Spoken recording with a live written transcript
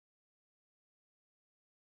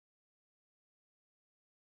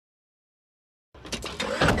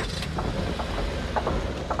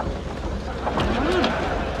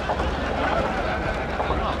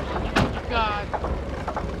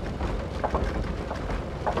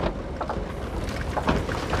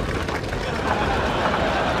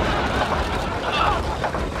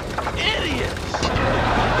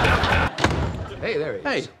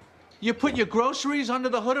You put your groceries under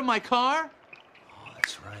the hood of my car? Oh,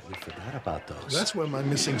 that's right. We forgot about those. That's where my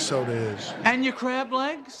missing soda is. And your crab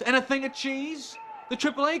legs? And a thing of cheese? The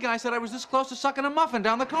AAA guy said I was this close to sucking a muffin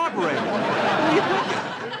down the carburetor. What are you thinking?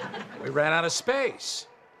 We ran out of space.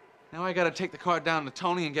 Now I gotta take the car down to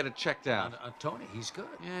Tony and get it checked out. Tony, he's good.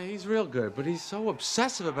 Yeah, he's real good, but he's so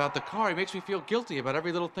obsessive about the car, he makes me feel guilty about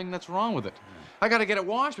every little thing that's wrong with it. I gotta get it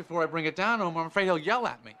washed before I bring it down to him, or I'm afraid he'll yell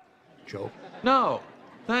at me. Joe? No,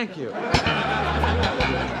 thank you.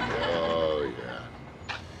 Oh, yeah.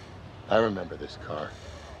 I remember this car.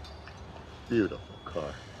 Beautiful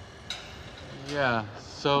car. Yeah,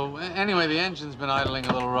 so anyway, the engine's been idling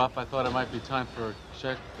a little rough. I thought it might be time for a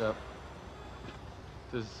checkup.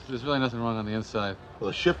 There's really nothing wrong on the inside. Well,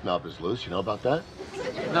 the shift knob is loose. You know about that?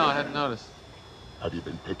 No, I hadn't noticed. Have you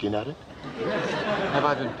been picking at it? Have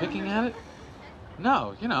I been picking at it?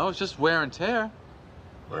 No, you know, it's just wear and tear.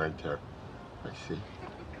 Wear and tear. I see.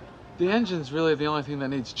 The engine's really the only thing that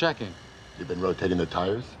needs checking. You've been rotating the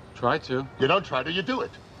tires? Try to. You don't try to, you do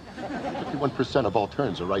it. 51% of all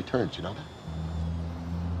turns are right turns, you know that?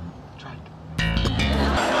 Try it.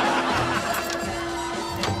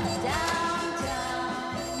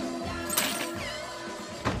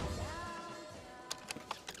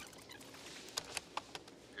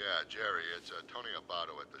 Yeah, Jerry, it's Tony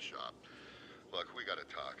Abato at the shop. Look, we gotta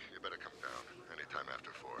talk. You better come down anytime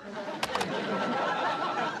after 4.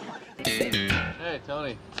 Hey,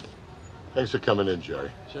 Tony. Thanks for coming in, Jerry.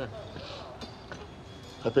 Sure.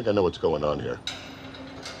 I think I know what's going on here.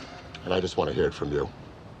 And I just want to hear it from you.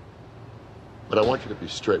 But I want you to be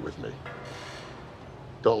straight with me.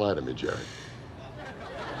 Don't lie to me, Jerry.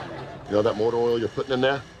 You know that motor oil you're putting in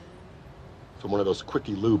there? It's from one of those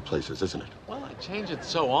quickie lube places, isn't it? Well, I change it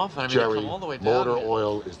so often. I mean, Jerry, I come all the way down motor here.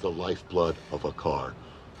 oil is the lifeblood of a car.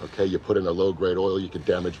 Okay, you put in a low-grade oil, you can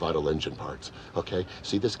damage vital engine parts. Okay,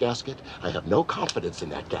 see this gasket? I have no confidence in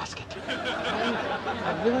that gasket.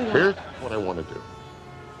 I really don't. Here's what I want to do.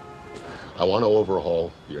 I want to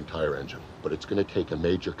overhaul the entire engine, but it's going to take a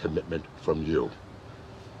major commitment from you.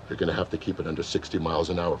 You're going to have to keep it under 60 miles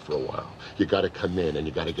an hour for a while. You got to come in and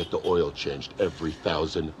you got to get the oil changed every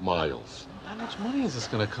 1,000 miles. How much money is this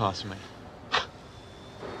going to cost me?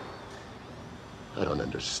 I don't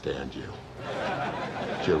understand you.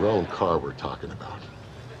 It's your own car we're talking about.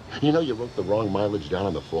 You know you wrote the wrong mileage down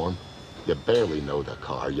on the form? You barely know the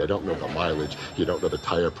car. You don't know the mileage. You don't know the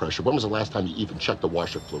tire pressure. When was the last time you even checked the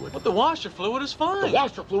washer fluid? But the washer fluid is fine. The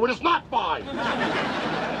washer fluid is not fine!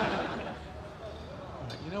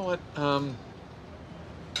 You know what? I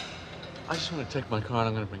just want to take my car and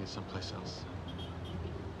I'm going to bring it someplace else.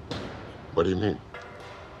 What do you mean?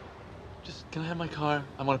 Just, can I have my car?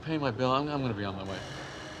 I want to pay my bill. I'm going to be on my way.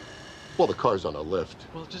 Well, the car's on a lift.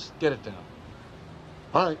 Well, just get it down.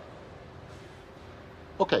 All right.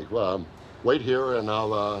 Okay, well, wait here and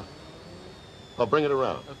I'll bring it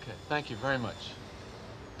around. Okay, thank you very much.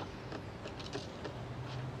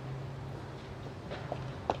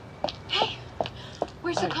 Hey,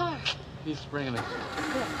 where's the car? He's bringing it.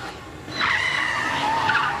 Good.